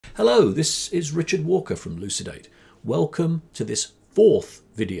Hello, this is Richard Walker from Lucidate. Welcome to this fourth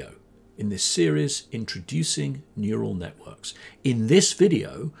video in this series introducing neural networks. In this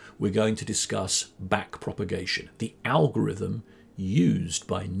video, we're going to discuss backpropagation, the algorithm used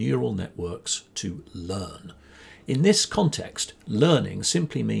by neural networks to learn. In this context, learning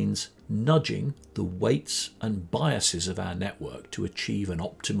simply means nudging the weights and biases of our network to achieve an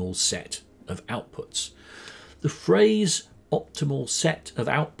optimal set of outputs. The phrase optimal set of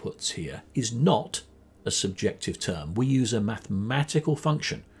outputs here is not a subjective term. We use a mathematical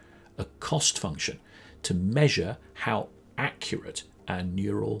function, a cost function, to measure how accurate our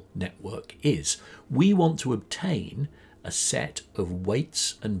neural network is. We want to obtain a set of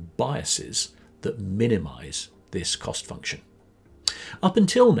weights and biases that minimize this cost function. Up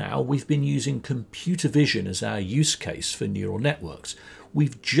until now, we've been using computer vision as our use case for neural networks.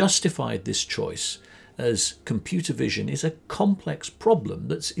 We've justified this choice as computer vision is a complex problem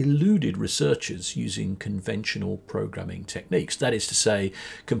that's eluded researchers using conventional programming techniques. That is to say,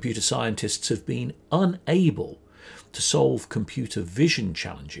 computer scientists have been unable to solve computer vision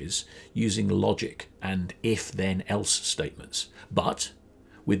challenges using logic and if-then-else statements. But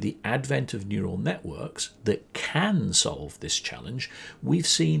with the advent of neural networks that can solve this challenge, we've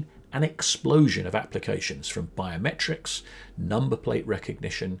seen an explosion of applications from biometrics, number plate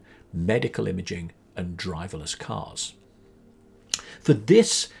recognition, medical imaging, and driverless cars. For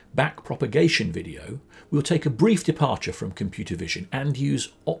this backpropagation video, we'll take a brief departure from computer vision and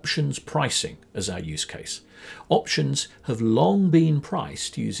use options pricing as our use case. Options have long been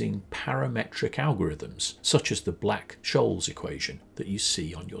priced using parametric algorithms, such as the Black-Scholes equation that you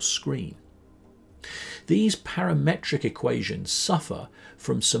see on your screen. These parametric equations suffer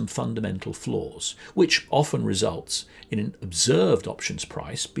from some fundamental flaws, which often results in an observed options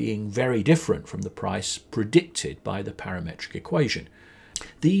price being very different from the price predicted by the parametric equation.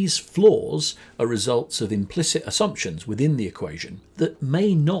 These flaws are results of implicit assumptions within the equation that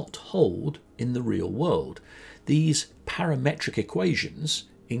may not hold in the real world. These parametric equations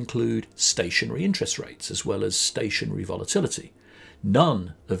include stationary interest rates as well as stationary volatility.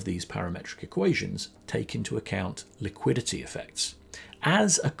 None of these parametric equations take into account liquidity effects.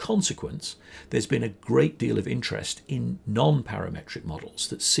 As a consequence, there's been a great deal of interest in non-parametric models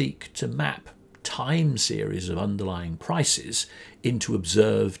that seek to map time series of underlying prices into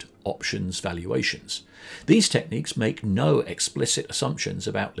observed options valuations. These techniques make no explicit assumptions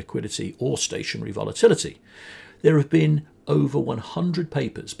about liquidity or stationary volatility. There have been over 100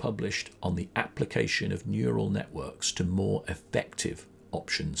 papers published on the application of neural networks to more effective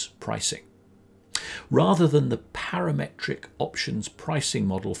options pricing. Rather than the parametric options pricing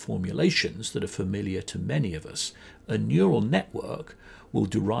model formulations that are familiar to many of us, a neural network will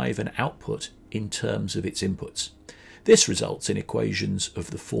derive an output in terms of its inputs. This results in equations of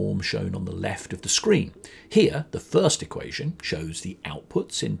the form shown on the left of the screen. Here, the first equation shows the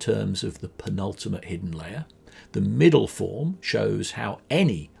outputs in terms of the penultimate hidden layer. The middle form shows how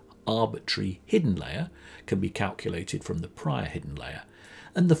any arbitrary hidden layer can be calculated from the prior hidden layer.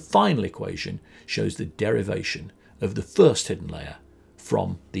 And the final equation shows the derivation of the first hidden layer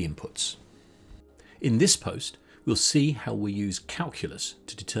from the inputs. In this post, we'll see how we use calculus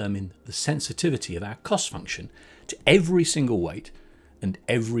to determine the sensitivity of our cost function to every single weight and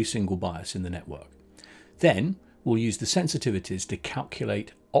every single bias in the network. Then we'll use the sensitivities to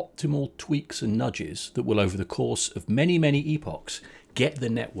calculate optimal tweaks and nudges that will, over the course of many epochs, get the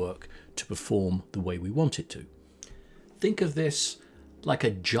network to perform the way we want it to. Think of this like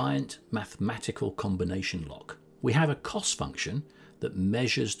a giant mathematical combination lock. We have a cost function that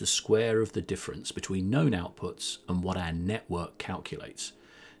measures the square of the difference between known outputs and what our network calculates.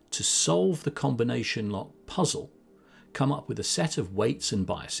 To solve the combination lock puzzle, come up with a set of weights and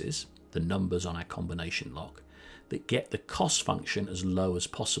biases, the numbers on our combination lock, that get the cost function as low as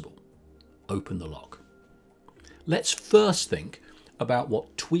possible. Open the lock. Let's first think about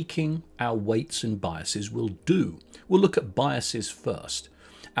what tweaking our weights and biases will do. We'll look at biases first.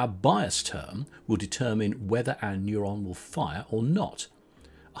 Our bias term will determine whether our neuron will fire or not.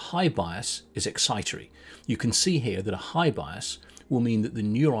 A high bias is excitatory. You can see here that a high bias will mean that the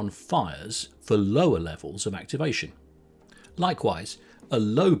neuron fires for lower levels of activation. Likewise, a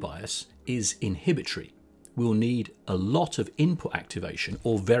low bias is inhibitory. We'll need a lot of input activation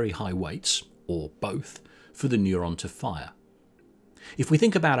or very high weights, or both, for the neuron to fire. If we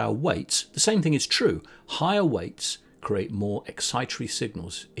think about our weights, the same thing is true. Higher weights create more excitatory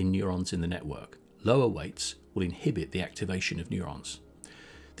signals in neurons in the network. Lower weights will inhibit the activation of neurons.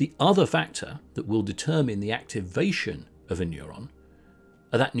 The other factor that will determine the activation of a neuron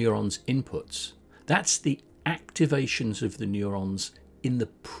are that neuron's inputs. That's the activations of the neurons in the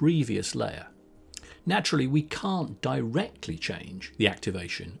previous layer. Naturally, we can't directly change the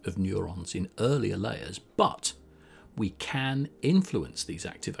activation of neurons in earlier layers, but we can influence these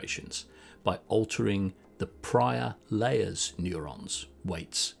activations by altering the prior layer's neurons,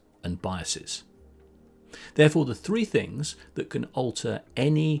 weights, and biases. Therefore, the three things that can alter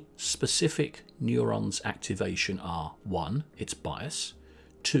any specific neuron's activation are 1. Its bias,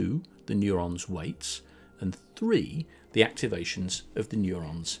 2. the neuron's weights, and 3. the activations of the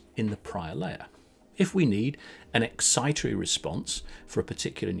neurons in the prior layer. If we need an excitatory response for a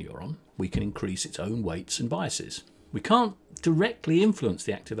particular neuron, we can increase its own weights and biases. We can't directly influence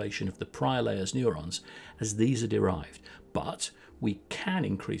the activation of the prior layer's neurons as these are derived, but we can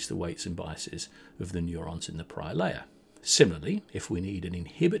increase the weights and biases of the neurons in the prior layer. Similarly, if we need an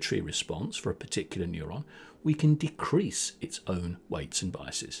inhibitory response for a particular neuron, we can decrease its own weights and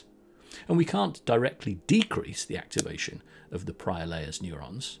biases. And we can't directly decrease the activation of the prior layer's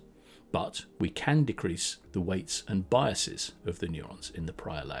neurons, but we can decrease the weights and biases of the neurons in the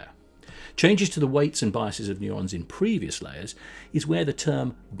prior layer. Changes to the weights and biases of neurons in previous layers is where the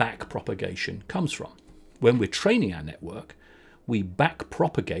term backpropagation comes from. When we're training our network, we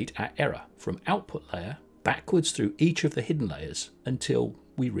backpropagate our error from output layer backwards through each of the hidden layers until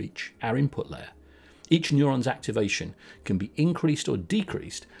we reach our input layer. Each neuron's activation can be increased or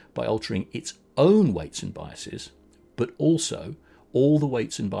decreased by altering its own weights and biases, but also all the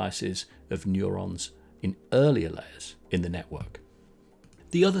weights and biases of neurons in earlier layers in the network.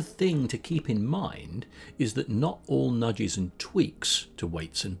 The other thing to keep in mind is that not all nudges and tweaks to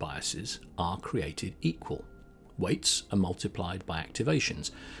weights and biases are created equal. Weights are multiplied by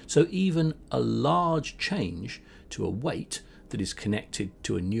activations, so even a large change to a weight that is connected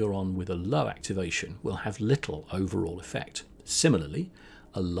to a neuron with a low activation will have little overall effect. Similarly,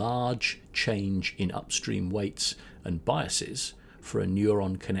 a large change in upstream weights and biases for a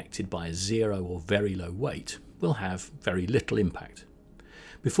neuron connected by a 0 or very low weight will have very little impact.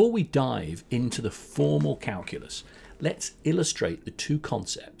 Before we dive into the formal calculus, let's illustrate the two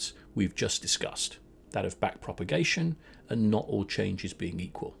concepts we've just discussed, that of backpropagation and not all changes being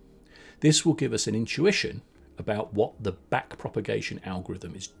equal. This will give us an intuition about what the backpropagation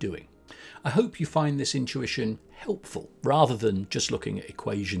algorithm is doing. I hope you find this intuition helpful rather than just looking at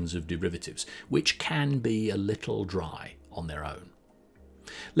equations of derivatives, which can be a little dry on their own.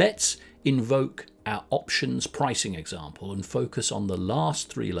 Let's invoke our options pricing example and focus on the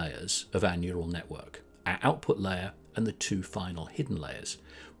last three layers of our neural network, our output layer and the two final hidden layers.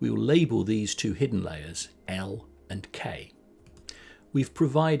 We will label these two hidden layers L and K. We've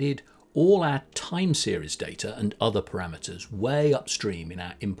provided all our time series data and other parameters way upstream in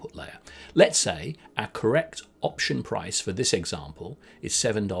our input layer. Let's say our correct option price for this example is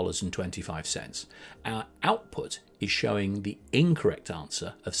 $7.25. Our output is showing the incorrect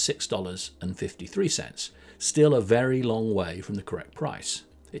answer of $6.53, still a very long way from the correct price.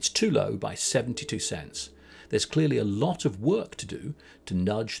 It's too low by 72 cents. There's clearly a lot of work to do to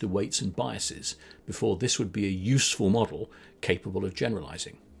nudge the weights and biases before this would be a useful model capable of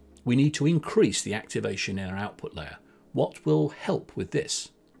generalizing. We need to increase the activation in our output layer. What will help with this?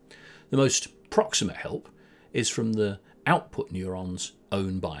 The most proximate help is from the output neuron's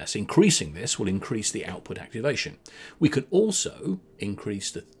own bias. Increasing this will increase the output activation. We can also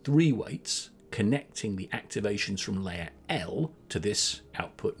increase the three weights connecting the activations from layer L to this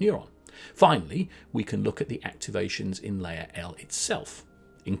output neuron. Finally, we can look at the activations in layer L itself.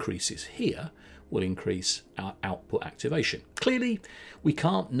 Increases here will increase our output activation. Clearly, we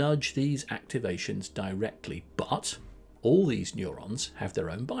can't nudge these activations directly, but all these neurons have their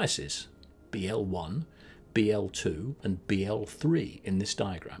own biases, BL1, BL2, and BL3 in this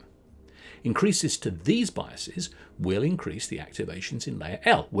diagram. Increases to these biases will increase the activations in layer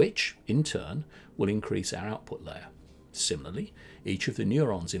L, which, in turn, will increase our output layer. Similarly, each of the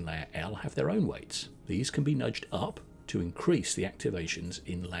neurons in layer L have their own weights. These can be nudged up to increase the activations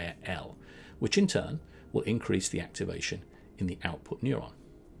in layer L, which in turn will increase the activation in the output neuron.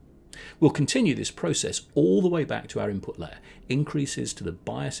 We'll continue this process all the way back to our input layer. Increases to the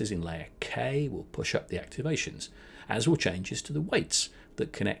biases in layer K will push up the activations, as will changes to the weights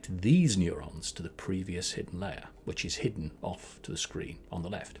that connect these neurons to the previous hidden layer, which is hidden off to the screen on the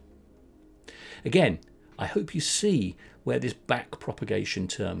left. Again, I hope you see where this backpropagation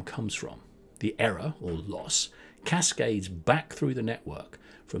term comes from. The error, or loss, cascades back through the network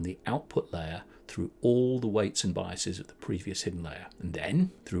from the output layer through all the weights and biases of the previous hidden layer, and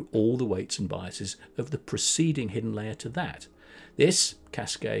then through all the weights and biases of the preceding hidden layer to that. This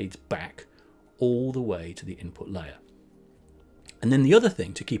cascades back all the way to the input layer. And then the other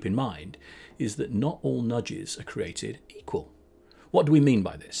thing to keep in mind is that not all nudges are created equal. What do we mean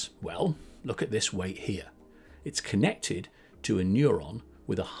by this? Well, look at this weight here. It's connected to a neuron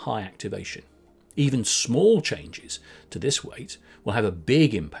with a high activation. Even small changes to this weight will have a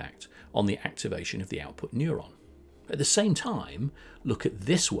big impact on the activation of the output neuron. At the same time, look at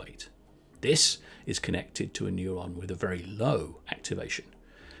this weight. This is connected to a neuron with a very low activation.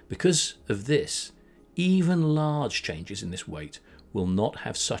 Because of this, even large changes in this weight will not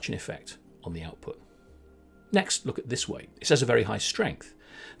have such an effect on the output. Next, look at this weight. It has a very high strength.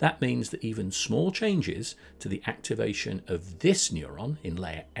 That means that even small changes to the activation of this neuron in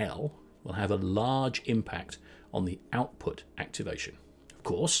layer L will have a large impact on the output activation. Of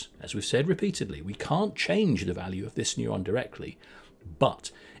course, as we've said repeatedly, we can't change the value of this neuron directly,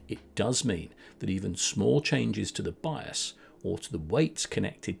 but it does mean that even small changes to the bias or to the weights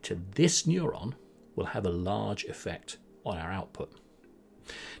connected to this neuron will have a large effect on our output.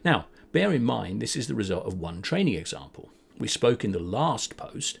 Now, bear in mind this is the result of one training example. We spoke in the last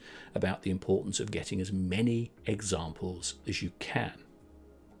post about the importance of getting as many examples as you can.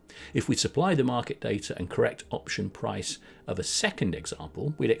 If we supply the market data and correct option price of a second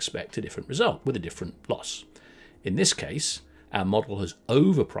example, we'd expect a different result with a different loss. In this case, our model has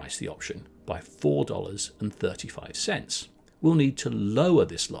overpriced the option by $4.35. We'll need to lower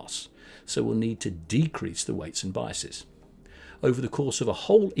this loss, so we'll need to decrease the weights and biases. Over the course of a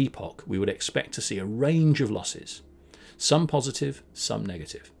whole epoch, we would expect to see a range of losses, some positive, some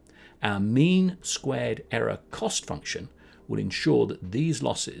negative. Our mean squared error cost function will ensure that these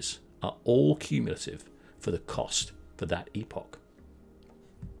losses are all cumulative for the cost for that epoch.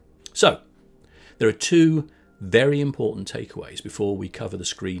 So, there are two very important takeaways before we cover the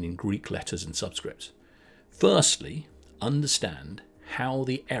screen in Greek letters and subscripts. Firstly, understand how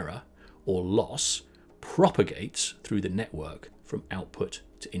the error or loss propagates through the network from output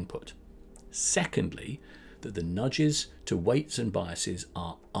to input. Secondly, that the nudges to weights and biases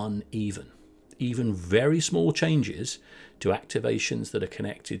are uneven. Even very small changes to activations that are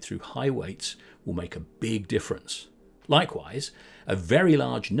connected through high weights will make a big difference. Likewise, a very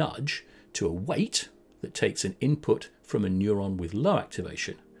large nudge to a weight that takes an input from a neuron with low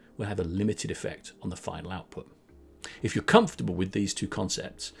activation will have a limited effect on the final output. If you're comfortable with these two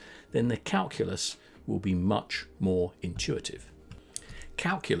concepts, then the calculus will be much more intuitive.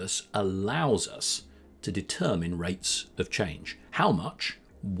 Calculus allows us to determine rates of change, how much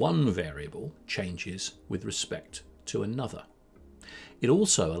one variable changes with respect to another. It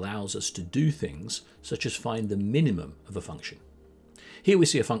also allows us to do things such as find the minimum of a function. Here we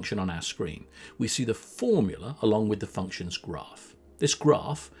see a function on our screen. We see the formula along with the function's graph. This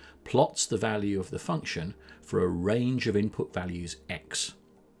graph plots the value of the function for a range of input values x.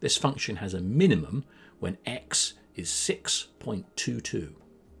 This function has a minimum when x is 6.22.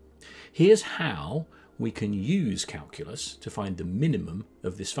 Here's how we can use calculus to find the minimum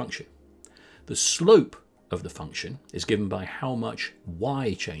of this function. The slope of the function is given by how much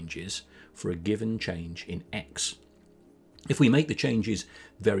y changes for a given change in x. If we make the changes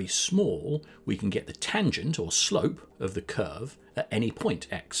very small, we can get the tangent or slope of the curve at any point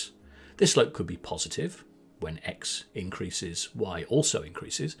x. This slope could be positive. When x increases, y also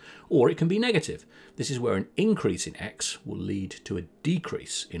increases, or it can be negative. This is where an increase in x will lead to a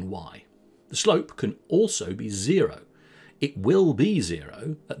decrease in y. The slope can also be 0. It will be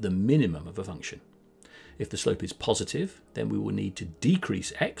 0 at the minimum of a function. If the slope is positive, then we will need to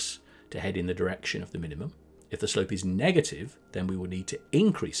decrease x to head in the direction of the minimum. If the slope is negative, then we will need to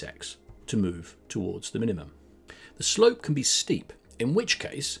increase x to move towards the minimum. The slope can be steep, in which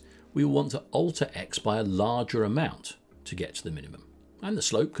case we will want to alter x by a larger amount to get to the minimum. And the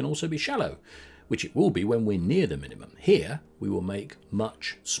slope can also be shallow, which it will be when we're near the minimum. Here, we will make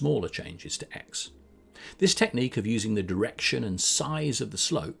much smaller changes to x. This technique of using the direction and size of the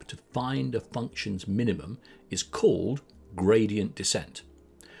slope to find a function's minimum is called gradient descent.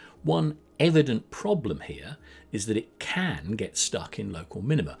 One evident problem here is that it can get stuck in local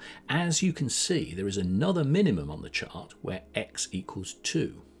minima. As you can see, there is another minimum on the chart where x equals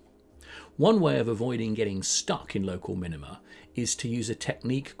 2. One way of avoiding getting stuck in local minima is to use a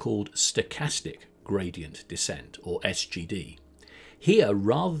technique called stochastic gradient descent, or SGD. Here,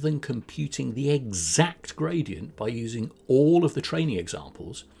 rather than computing the exact gradient by using all of the training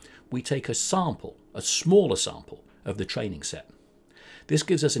examples, we take a sample, a smaller sample of the training set. This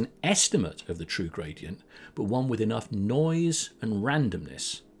gives us an estimate of the true gradient, but one with enough noise and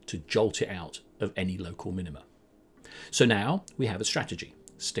randomness to jolt it out of any local minima. So now we have a strategy,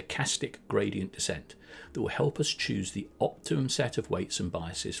 stochastic gradient descent, that will help us choose the optimum set of weights and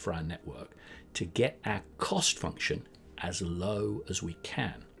biases for our network to get our cost function as low as we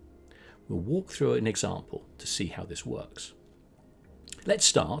can. We'll walk through an example to see how this works. Let's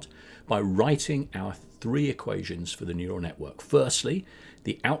start by writing our three equations for the neural network. Firstly,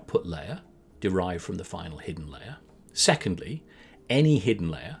 the output layer derived from the final hidden layer. Secondly, any hidden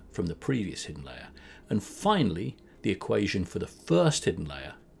layer from the previous hidden layer. And finally, the equation for the first hidden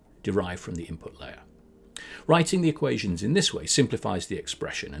layer derived from the input layer. Writing the equations in this way simplifies the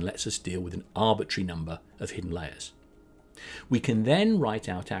expression and lets us deal with an arbitrary number of hidden layers. We can then write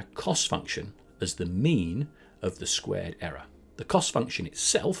out our cost function as the mean of the squared error. The cost function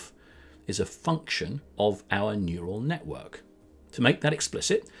itself is a function of our neural network. To make that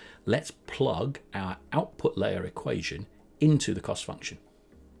explicit, let's plug our output layer equation into the cost function.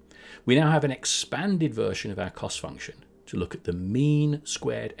 We now have an expanded version of our cost function to look at the mean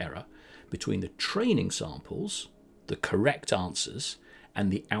squared error between the training samples, the correct answers, and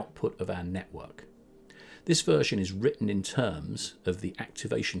the output of our network. This version is written in terms of the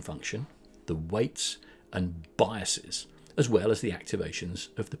activation function, the weights and biases, as well as the activations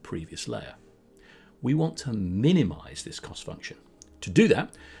of the previous layer. We want to minimize this cost function. To do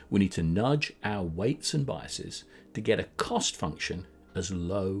that, we need to nudge our weights and biases to get a cost function as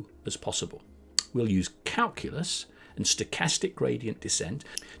low as possible. We'll use calculus and stochastic gradient descent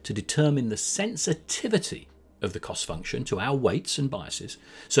to determine the sensitivity of the cost function to our weights and biases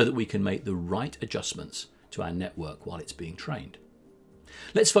so that we can make the right adjustments to our network while it's being trained.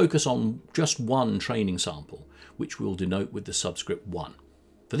 Let's focus on just one training sample, which we'll denote with the subscript 1.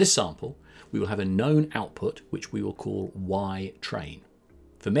 For this sample, we will have a known output which we will call yTrain.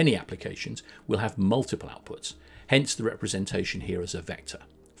 For many applications, we'll have multiple outputs, hence the representation here as a vector.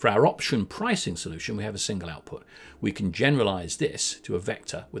 For our option pricing solution, we have a single output. We can generalize this to a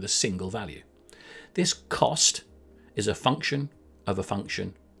vector with a single value. This cost is a function of a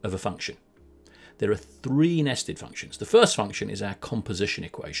function of a function. There are three nested functions. The first function is our composition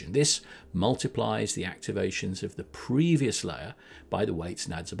equation. This multiplies the activations of the previous layer by the weights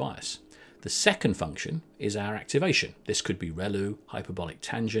and adds a bias. The second function is our activation. This could be ReLU, hyperbolic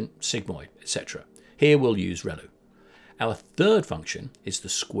tangent, sigmoid, etc. Here we'll use ReLU. Our third function is the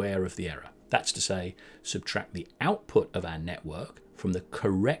square of the error. That's to say, subtract the output of our network from the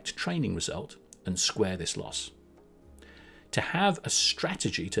correct training result and square this loss. To have a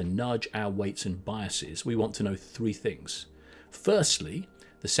strategy to nudge our weights and biases, we want to know three things. Firstly,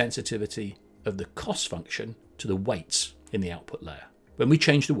 the sensitivity of the cost function to the weights in the output layer. When we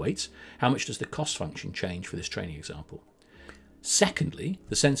change the weights, how much does the cost function change for this training example? Secondly,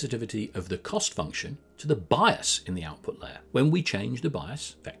 the sensitivity of the cost function to the bias in the output layer. When we change the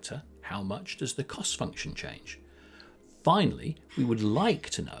bias vector, how much does the cost function change? Finally, we would like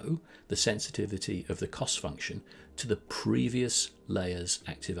to know the sensitivity of the cost function to the previous layer's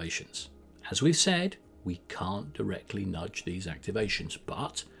activations. As we've said, we can't directly nudge these activations,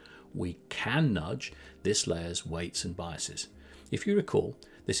 but we can nudge this layer's weights and biases. If you recall,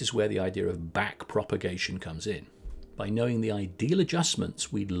 this is where the idea of backpropagation comes in. By knowing the ideal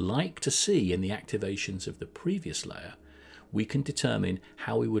adjustments we'd like to see in the activations of the previous layer, we can determine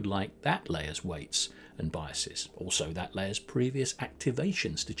how we would like that layer's weights and biases, also that layer's previous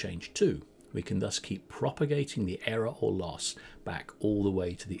activations to change too. We can thus keep propagating the error or loss back all the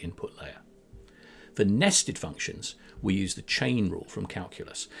way to the input layer. For nested functions, we use the chain rule from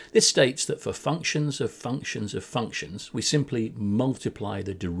calculus. This states that for functions of functions of functions, we simply multiply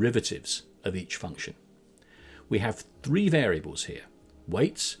the derivatives of each function. We have three variables here,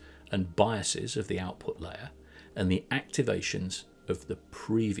 weights and biases of the output layer and the activations of the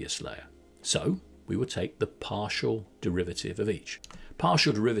previous layer. So we will take the partial derivative of each.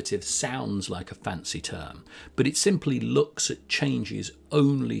 Partial derivative sounds like a fancy term, but it simply looks at changes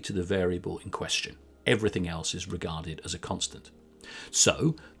only to the variable in question. Everything else is regarded as a constant.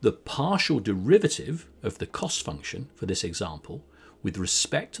 So the partial derivative of the cost function for this example with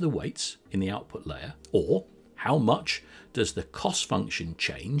respect to the weights in the output layer, or how much does the cost function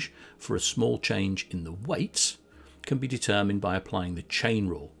change for a small change in the weights, can be determined by applying the chain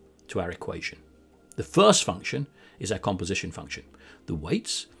rule to our equation. The first function is our composition function. The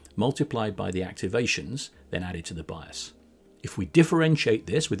weights multiplied by the activations, then added to the bias. If we differentiate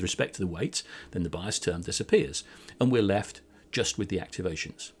this with respect to the weights, then the bias term disappears, and we're left just with the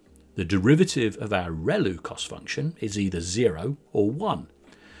activations. The derivative of our ReLU cost function is either 0 or 1.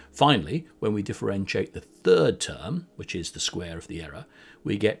 Finally, when we differentiate the third term, which is the square of the error,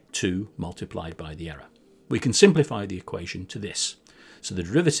 we get 2 multiplied by the error. We can simplify the equation to this. So the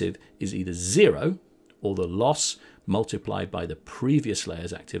derivative is either 0 or the loss multiplied by the previous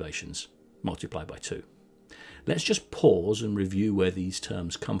layer's activations multiplied by 2. Let's just pause and review where these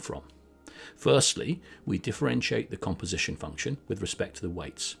terms come from. Firstly, we differentiate the composition function with respect to the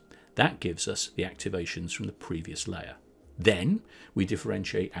weights. That gives us the activations from the previous layer. Then we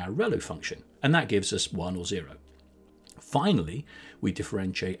differentiate our ReLU function, and that gives us 1 or 0. Finally, we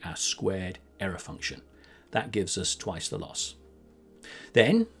differentiate our squared error function. That gives us twice the loss.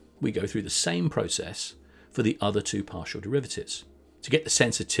 Then we go through the same process for the other two partial derivatives. To get the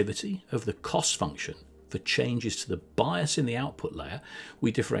sensitivity of the cost function for changes to the bias in the output layer,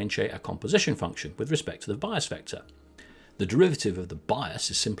 we differentiate our composition function with respect to the bias vector. The derivative of the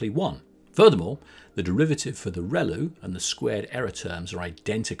bias is simply 1. Furthermore, the derivative for the ReLU and the squared error terms are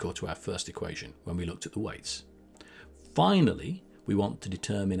identical to our first equation when we looked at the weights. Finally, we want to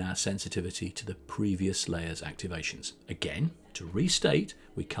determine our sensitivity to the previous layer's activations. Again, to restate,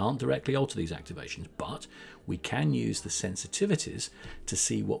 we can't directly alter these activations, but we can use the sensitivities to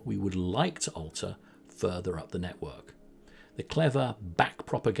see what we would like to alter further up the network. The clever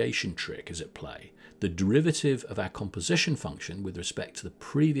backpropagation trick is at play. The derivative of our composition function with respect to the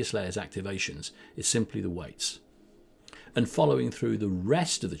previous layer's activations is simply the weights. And following through the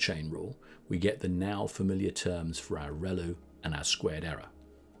rest of the chain rule, we get the now familiar terms for our ReLU and our squared error.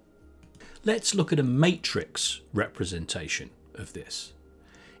 Let's look at a matrix representation of this.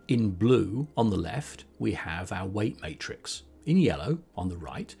 In blue on the left, we have our weight matrix. In yellow on the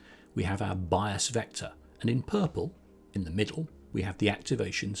right, we have our bias vector. And in purple, in the middle, we have the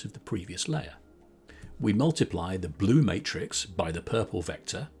activations of the previous layer. We multiply the blue matrix by the purple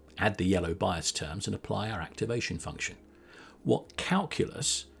vector, add the yellow bias terms, and apply our activation function. What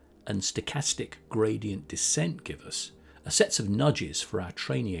calculus and stochastic gradient descent give us are sets of nudges for our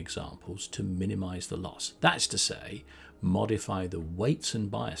training examples to minimize the loss. That's to say, modify the weights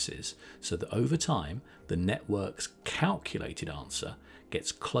and biases so that over time the network's calculated answer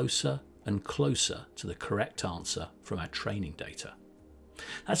gets closer and closer to the correct answer from our training data.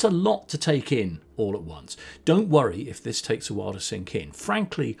 That's a lot to take in all at once. Don't worry if this takes a while to sink in.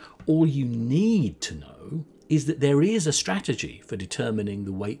 Frankly, all you need to know is that there is a strategy for determining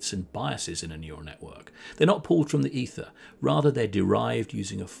the weights and biases in a neural network. They're not pulled from the ether. Rather, they're derived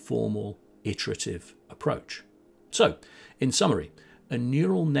using a formal, iterative approach. So, in summary, a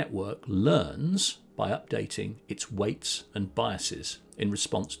neural network learns by updating its weights and biases in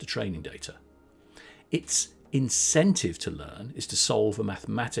response to training data. Its incentive to learn is to solve a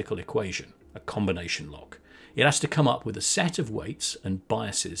mathematical equation, a combination log. It has to come up with a set of weights and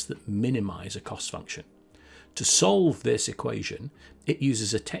biases that minimize a cost function. To solve this equation, it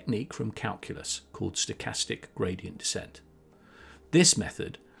uses a technique from calculus called stochastic gradient descent. This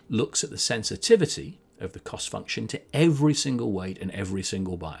method looks at the sensitivity of the cost function to every single weight and every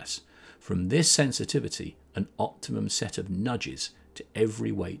single bias. From this sensitivity, an optimum set of nudges to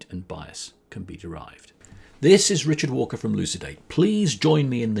every weight and bias can be derived. This is Richard Walker from Lucidate. Please join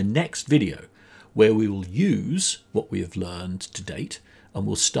me in the next video where we will use what we have learned to date and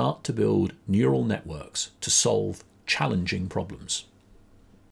we'll start to build neural networks to solve challenging problems.